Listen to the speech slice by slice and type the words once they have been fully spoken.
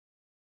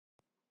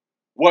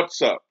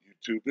What's up,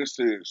 YouTube? This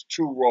is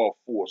True Raw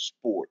for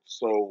Sports.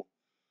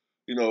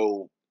 You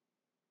know,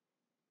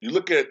 you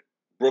look at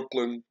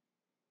Brooklyn,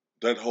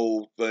 that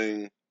whole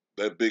thing,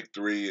 that big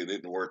three, it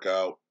didn't work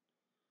out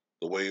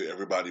the way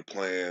everybody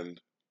planned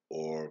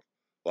or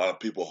a lot of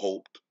people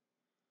hoped.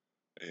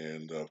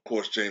 And of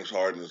course, James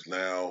Harden is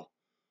now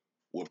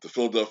with the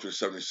Philadelphia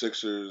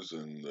 76ers,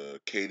 and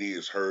KD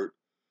is hurt.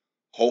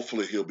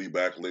 Hopefully, he'll be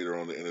back later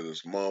on the end of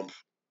this month.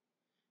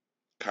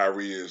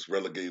 Kyrie is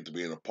relegated to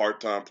being a part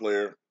time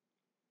player.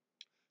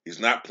 He's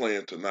not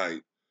playing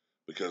tonight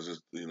because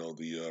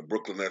the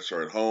Brooklyn Nets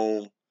are at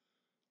home.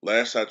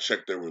 Last I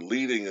checked, they were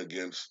leading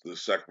against the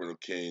Sacramento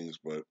Kings,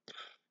 but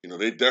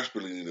they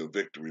desperately need a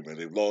victory, man.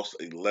 They've lost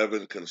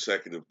 11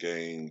 consecutive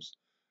games,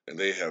 and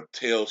they have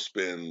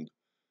tailspinned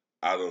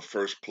out of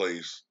first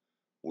place,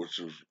 which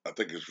was I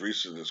think as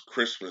recent as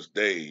Christmas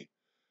Day,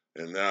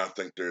 and now I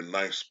think they're in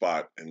ninth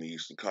spot in the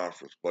Eastern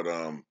Conference. But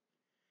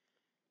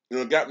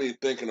it got me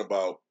thinking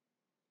about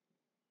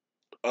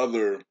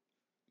other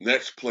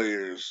Nets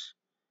players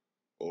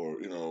or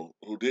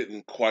who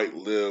didn't quite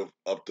live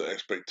up to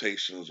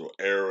expectations or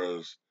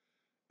eras.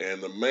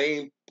 And the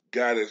main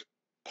guy that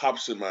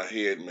pops in my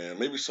head, man,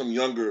 maybe some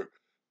younger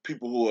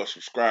people who are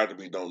subscribed to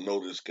me don't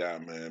know this guy,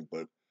 man,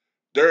 but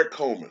Derrick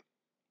Coleman.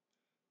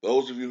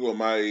 Those of you who are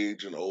my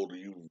age and older,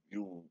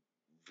 you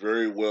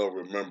very well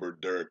remember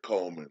Derrick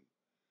Coleman.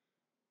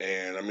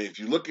 And I mean, if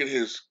you look at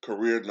his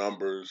career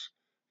numbers,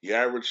 he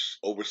averaged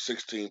over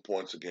 16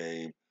 points a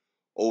game,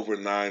 over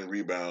 9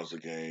 rebounds a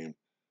game.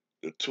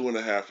 The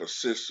 2.5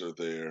 assists are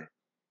there,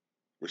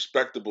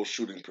 respectable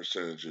shooting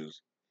percentages,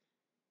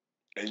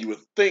 and you would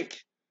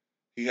think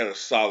he had a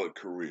solid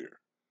career.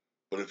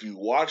 But if you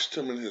watched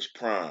him in his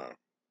prime,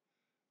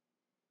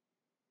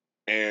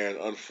 and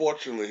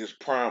unfortunately his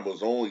prime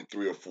was only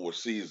 3 or 4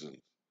 seasons,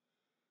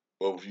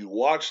 but if you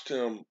watched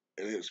him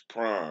in his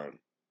prime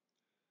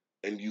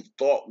and you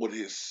thought what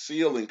his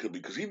ceiling could be,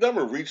 because he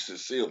never reached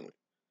his ceiling.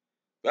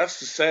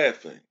 That's the sad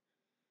thing.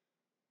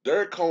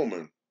 Derrick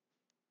Coleman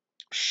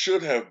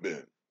should have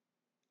been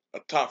a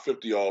top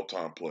 50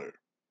 all-time player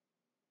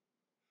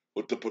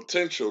with the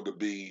potential to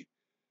be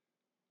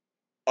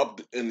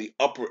up in the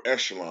upper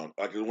echelon.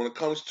 Like when it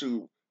comes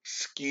to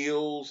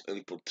skills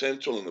and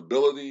potential and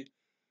ability,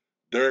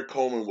 Derrick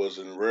Coleman was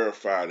in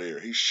rarefied air.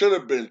 He should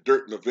have been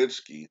Dirk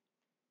Nowitzki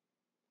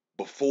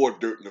before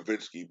Dirk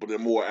Nowitzki, but a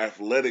more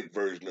athletic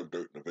version of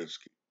Dirk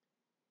Nowitzki.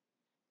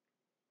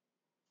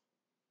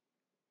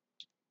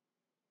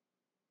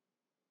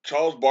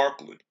 Charles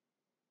Barkley,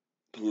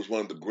 who is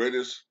one of the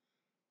greatest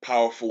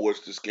power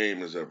forwards this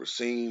game has ever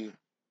seen,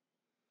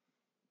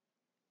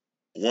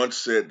 once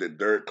said that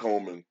Derrick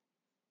Coleman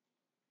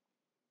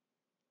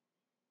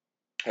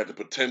had the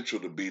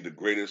potential to be the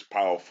greatest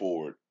power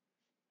forward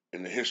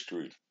in the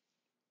history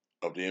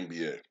of the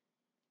NBA.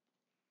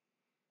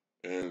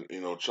 And,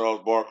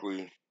 Charles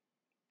Barkley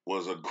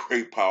was a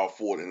great power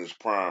forward in his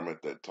prime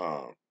at that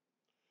time.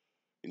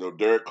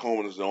 Derrick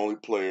Coleman is the only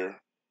player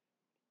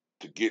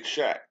to get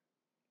Shaq.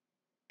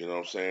 You know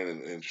what I'm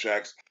saying? In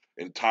Shaq's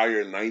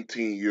entire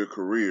 19-year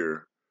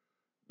career,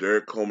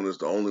 Derrick Coleman is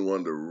the only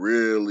one to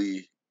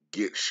really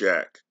get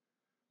Shaq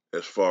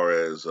as far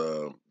as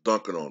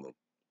dunking on him.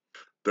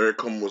 Derrick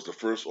Coleman was the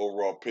first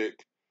overall pick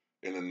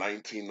in the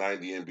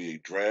 1990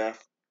 NBA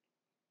draft.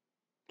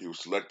 He was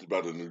selected by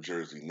the New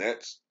Jersey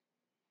Nets,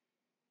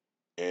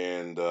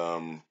 and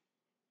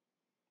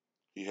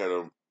he had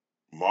a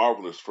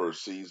marvelous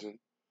first season.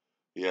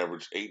 He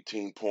averaged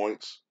 18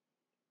 points,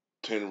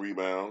 10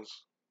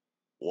 rebounds,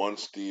 1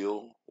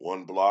 steal,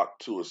 1 block,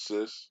 2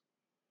 assists,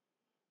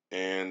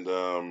 and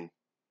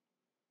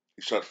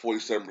he shot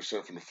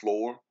 47% from the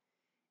floor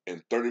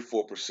and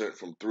 34%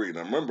 from three.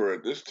 Now remember,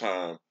 at this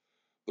time,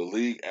 the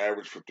league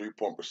average for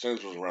 3-point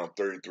percentage was around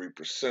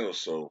 33% or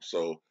so.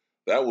 So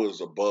that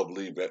was above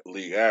league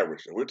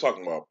average. And we're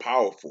talking about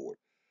power forward.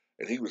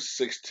 And he was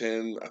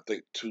 6'10", I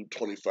think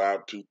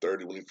 225,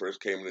 230 when he first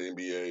came to the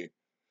NBA.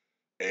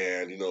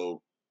 And,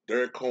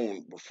 Derrick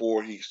Coleman,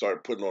 before he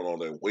started putting on all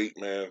that weight,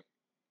 man,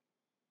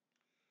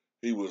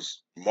 he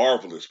was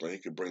marvelous, man. He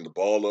could bring the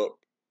ball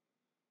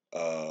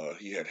up.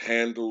 He had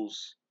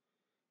handles,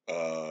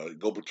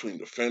 go between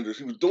defenders.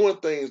 He was doing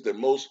things that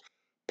most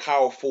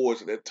power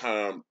forwards at that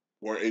time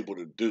weren't able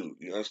to do.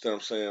 You understand what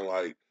I'm saying?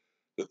 Like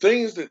the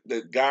things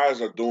that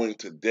guys are doing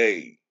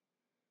today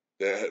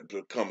that have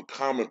become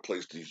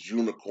commonplace, these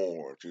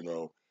unicorns,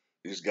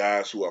 these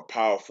guys who are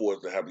power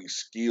forwards that have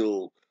these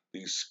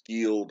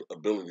skilled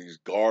abilities,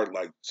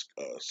 guard-like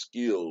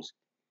skills.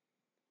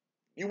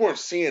 You weren't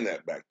seeing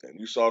that back then.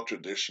 You saw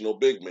traditional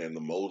big men, the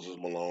Moses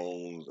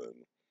Malones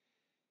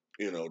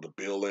and the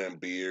Bill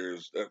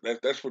Lambiers.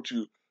 That's what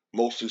you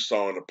mostly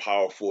saw in the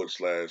power forward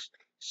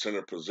 /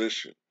 center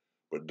position.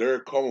 But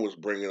Derrick Coleman was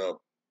bringing up,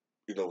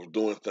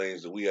 doing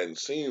things that we hadn't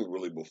seen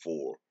really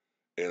before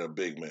in a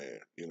big man,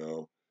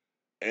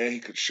 and he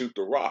could shoot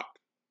the rock.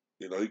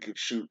 He could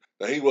shoot.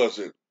 Now, he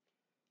wasn't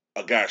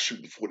a guy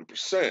shooting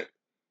 40%,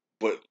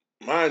 but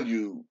mind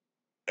you,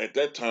 at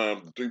that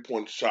time, the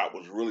three-point shot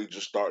was really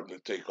just starting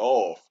to take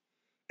off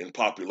in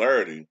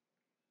popularity.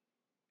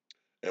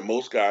 and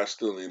most guys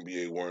still in the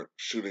NBA weren't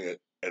shooting at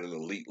an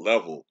elite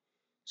level.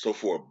 So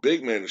for a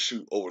big man to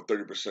shoot over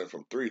 30%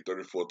 from three,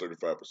 34,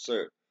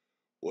 35%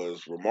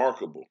 was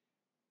remarkable.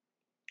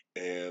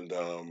 And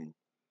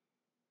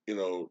you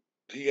know,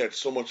 he had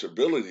so much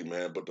ability,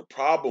 man. But the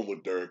problem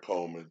with Derrick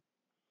Coleman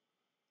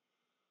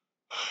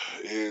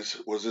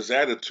was his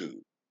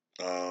attitude.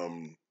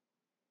 Um,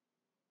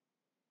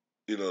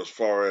 as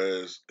far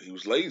as he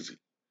was lazy.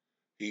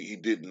 He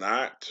did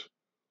not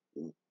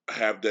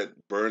have that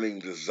burning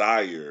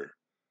desire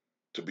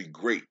to be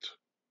great.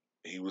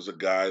 He was a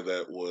guy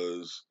that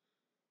was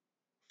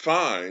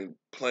fine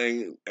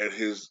playing at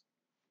his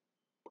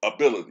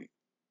ability,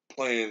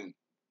 playing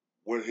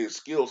where his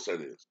skill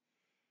set is.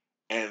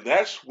 And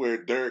that's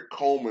where Derrick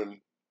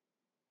Coleman,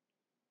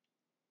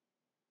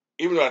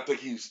 even though I think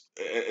he's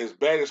as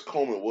bad as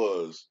Coleman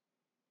was,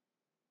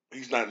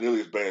 he's not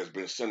nearly as bad as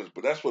Ben Simmons,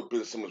 but that's what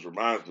Ben Simmons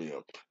reminds me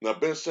of. Now,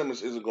 Ben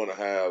Simmons isn't going to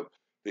have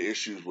the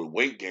issues with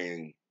weight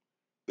gain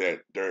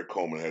that Derrick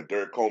Coleman had.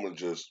 Derrick Coleman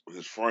just,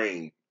 his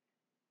frame,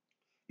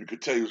 you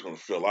could tell he was going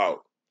to fill out.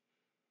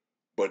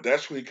 But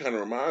that's what he kind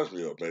of reminds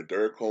me of, man.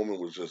 Derrick Coleman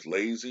was just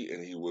lazy,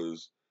 and he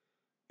was,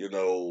 you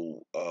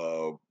know,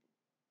 uh,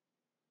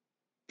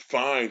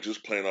 fine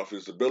just playing off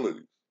his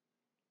abilities.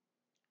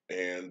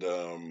 And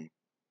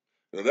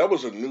that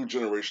was a new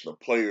generation of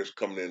players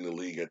coming in the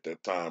league at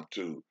that time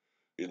too.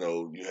 You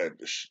had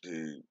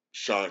the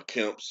Sean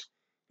Kemps,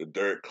 the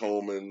Derrick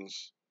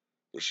Colemans,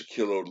 the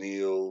Shaquille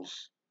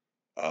O'Neals,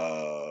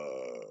 uh,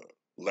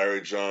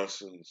 Larry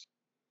Johnsons,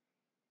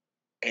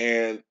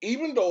 and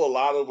even though a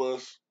lot of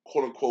us,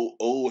 quote unquote,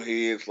 old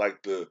heads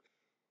like to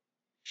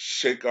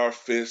shake our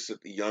fists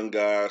at the young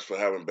guys for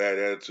having bad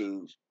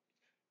attitudes,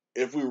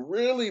 if we're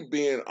really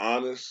being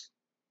honest,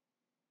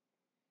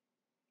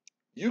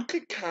 you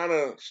could kind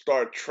of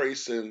start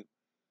tracing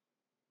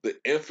the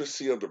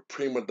infancy of the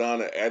prima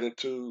donna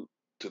attitude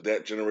to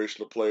that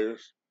generation of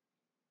players.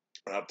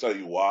 And I'll tell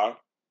you why.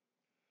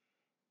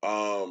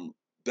 Um,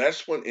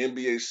 that's when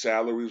NBA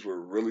salaries were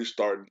really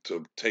starting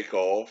to take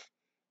off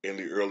in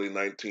the early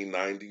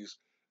 1990s.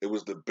 It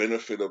was the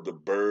benefit of the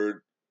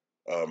Bird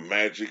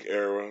Magic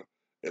era.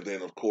 And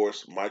then, of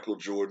course, Michael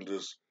Jordan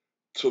just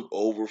took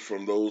over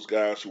from those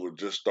guys who were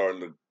just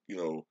starting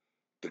to,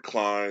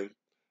 decline.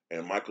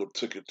 And Michael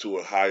took it to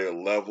a higher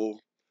level.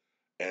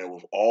 And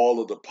with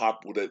all of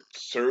with that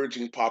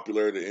surging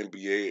popularity of the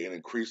NBA and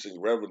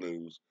increasing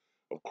revenues,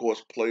 of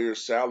course,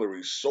 players'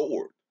 salaries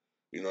soared.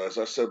 As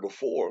I said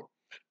before,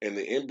 in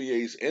the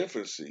NBA's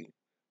infancy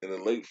in the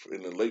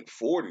late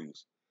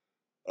 40s,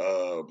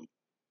 um,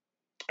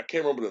 I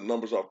can't remember the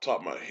numbers off the top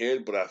of my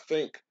head, but I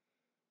think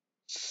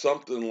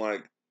something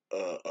like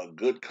a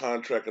good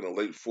contract in the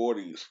late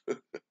 40s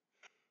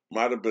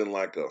might have been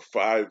like a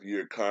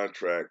 5-year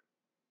contract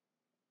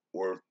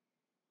worth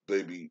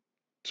maybe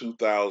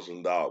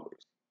 $2,000.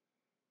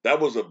 That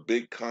was a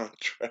big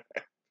contract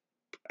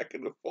back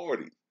in the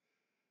 40s.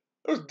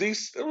 It was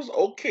decent. It was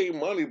okay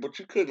money, but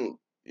you couldn't.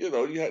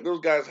 Those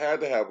guys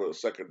had to have a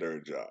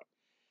secondary job.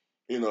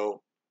 You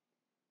know.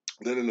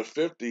 Then in the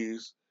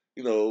 50s,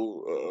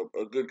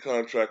 a good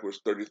contract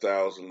was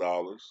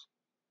 $30,000.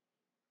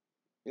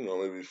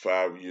 Maybe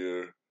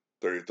 5-year,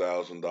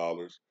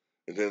 $30,000.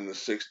 And then in the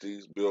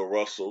 60s, Bill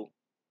Russell,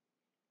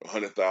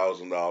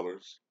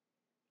 $100,000.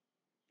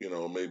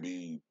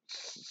 Maybe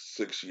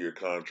 6-year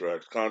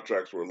contracts.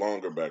 Contracts were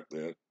longer back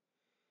then.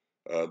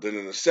 Then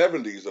in the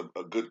 70s,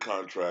 a good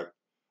contract.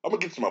 I'm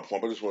gonna get to my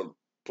point, but I just want to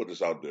put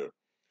this out there.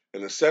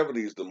 In the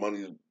 70s, the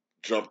money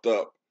jumped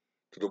up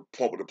to the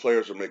point where the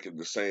players were making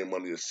the same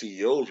money as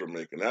CEOs were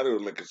making. Now they were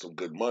making some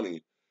good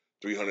money,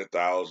 $300,000,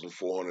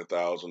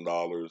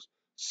 $400,000,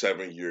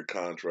 7-year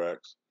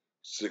contracts,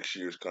 6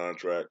 years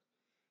contract,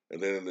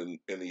 and then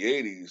in the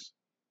 80s,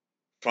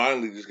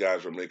 finally these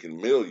guys were making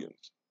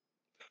millions.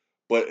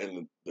 But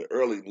in the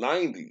early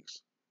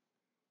 90s,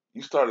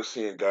 you started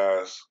seeing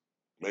guys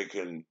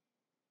making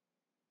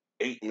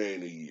 $8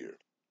 million a year,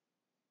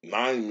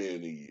 $9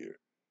 million a year.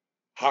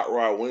 Hot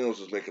Rod Williams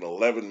was making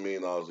 $11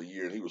 million a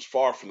year, and he was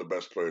far from the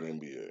best player in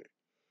the NBA.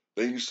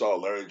 Then you saw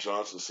Larry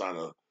Johnson sign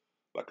a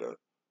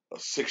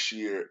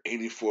 6-year,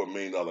 $84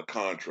 million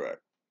contract.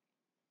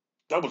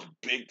 That was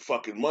big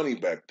fucking money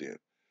back then.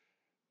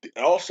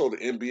 Also, the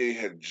NBA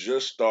had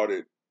just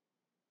started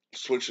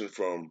switching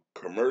from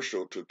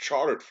commercial to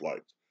chartered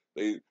flights.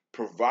 They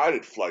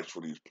provided flights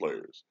for these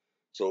players.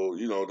 So,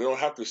 they don't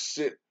have to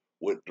sit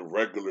with the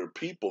regular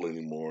people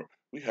anymore.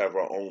 We have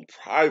our own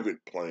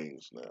private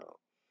planes now.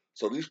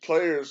 So these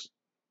players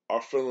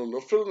they're feeling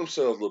themselves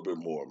a little bit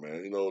more,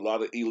 man. A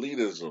lot of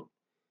elitism.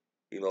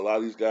 A lot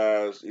of these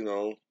guys,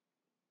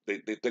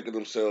 they think of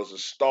themselves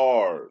as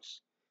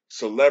stars,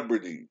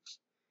 celebrities.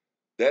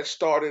 That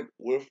started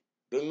with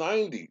the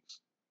 90s.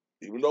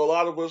 Even though a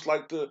lot of us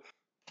like to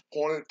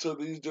point it to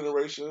these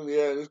generations,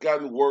 yeah, it's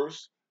gotten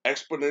worse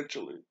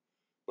exponentially.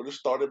 But it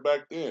started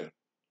back then.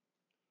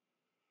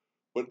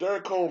 But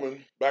Derrick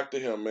Coleman, back to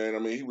him, man. I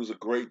mean, he was a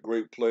great,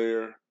 great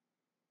player.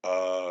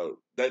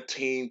 That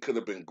team could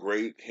have been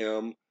great.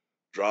 Him,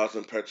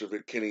 Drazen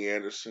Petrovic, Kenny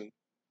Anderson.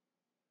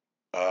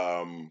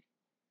 Um,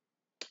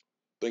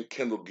 think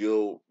Kendall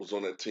Gill was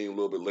on that team a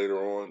little bit later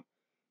on,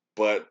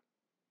 but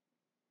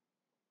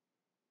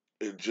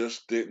it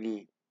just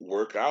didn't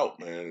work out,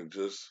 man.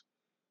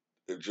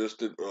 It just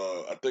did.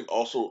 I think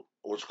also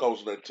which comes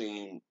on that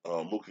team,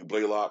 Mookie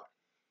Blaylock.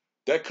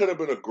 That could have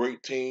been a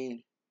great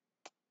team,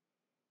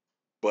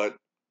 but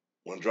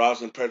when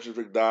Drazen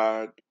Petrovic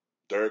died,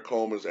 Derrick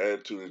Coleman's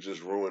attitude had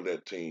just ruined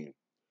that team.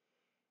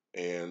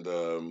 And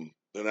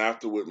then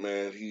afterward,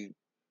 man, he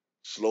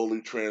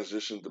slowly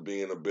transitioned to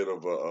being a bit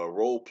of a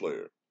role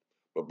player.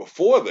 But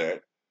before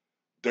that,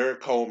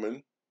 Derrick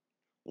Coleman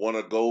won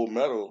a gold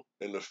medal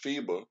in the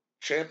FIBA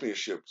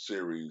Championship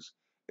Series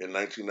in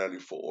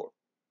 1994.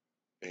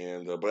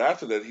 And but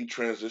after that, he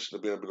transitioned to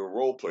being a bit of a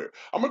role player.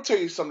 I'm gonna tell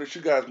you something that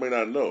you guys may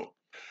not know.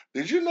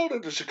 Did you know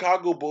that the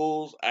Chicago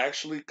Bulls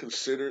actually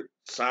considered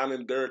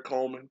signing Derrick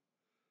Coleman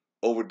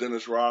over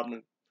Dennis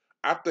Rodman?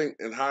 I think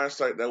in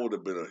hindsight that would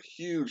have been a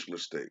huge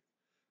mistake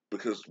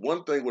because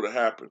one thing would have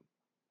happened.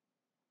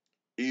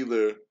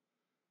 Either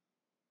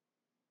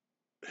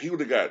he would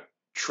have got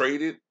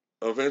traded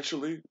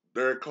eventually,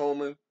 Derrick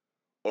Coleman,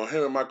 or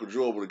him and Michael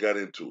Jordan would have got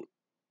into it.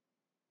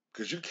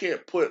 Because you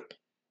can't put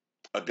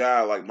a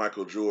guy like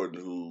Michael Jordan,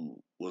 who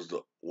was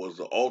the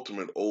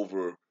ultimate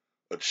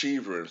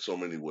overachiever in so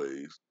many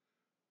ways,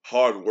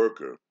 hard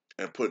worker,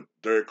 and put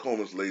Derrick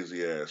Coleman's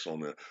lazy ass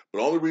on there. But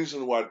the only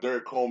reason why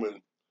Derrick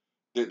Coleman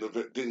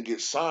didn't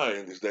get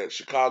signed is that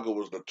Chicago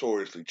was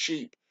notoriously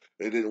cheap.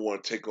 They didn't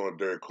want to take on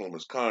Derrick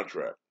Coleman's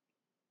contract.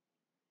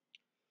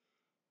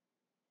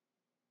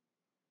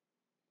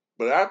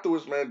 But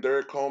afterwards, man,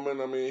 Derrick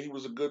Coleman, I mean, he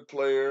was a good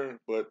player,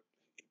 but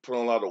he put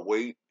on a lot of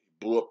weight. He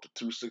blew up to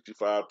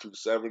 265,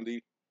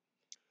 270.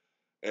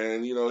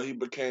 And, he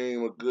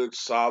became a good,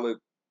 solid,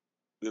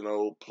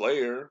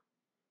 player.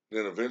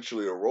 Then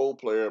eventually a role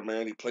player,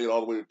 man. He played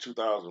all the way to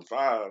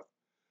 2005,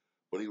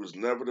 but he was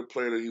never the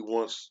player that he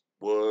once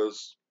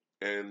was.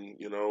 And,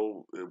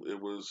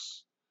 it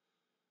was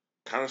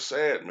kind of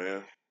sad,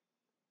 man.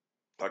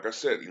 Like I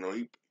said,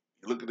 you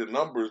look at the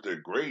numbers, they're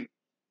great,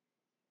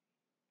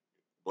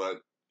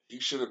 but he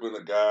should have been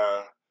a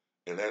guy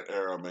in that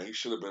era, man. He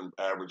should have been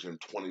averaging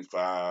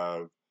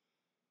 25,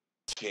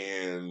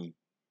 10,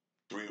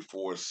 3,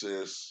 4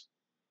 assists.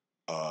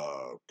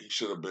 He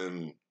should have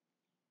been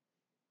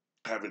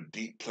having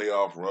deep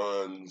playoff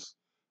runs.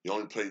 He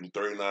only played in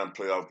 39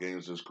 playoff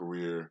games in his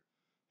career.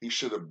 He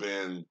should have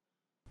been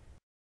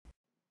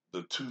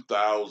the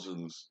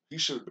 2000s. It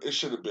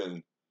should have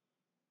been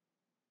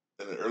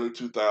in the early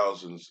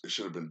 2000s. It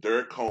should have been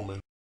Derrick Coleman,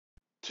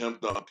 Tim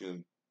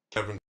Duncan,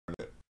 Kevin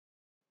Garnett.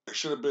 It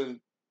should have been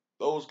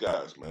those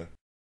guys, man.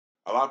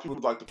 A lot of people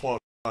like to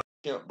point out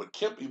Kemp, but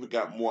Kemp even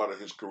got more out of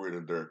his career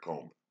than Derrick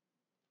Coleman.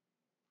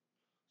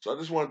 So I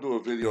just want to do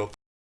a video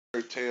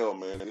of tale,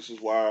 man. This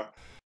is why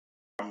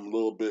I'm a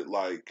little bit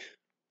like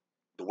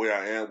the way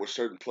I am with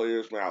certain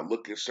players, man. I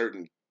look at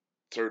certain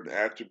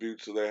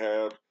attributes that they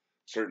have,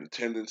 certain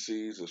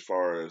tendencies as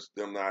far as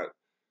them not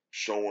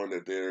showing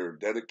that they're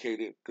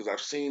dedicated. Because I've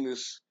seen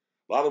this,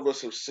 a lot of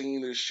us have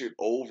seen this shit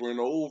over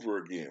and over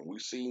again. We've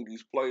seen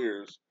these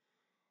players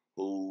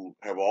who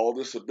have all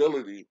this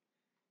ability,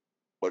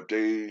 but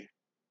they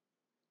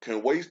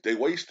waste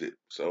it.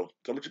 So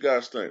tell me what you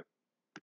guys think.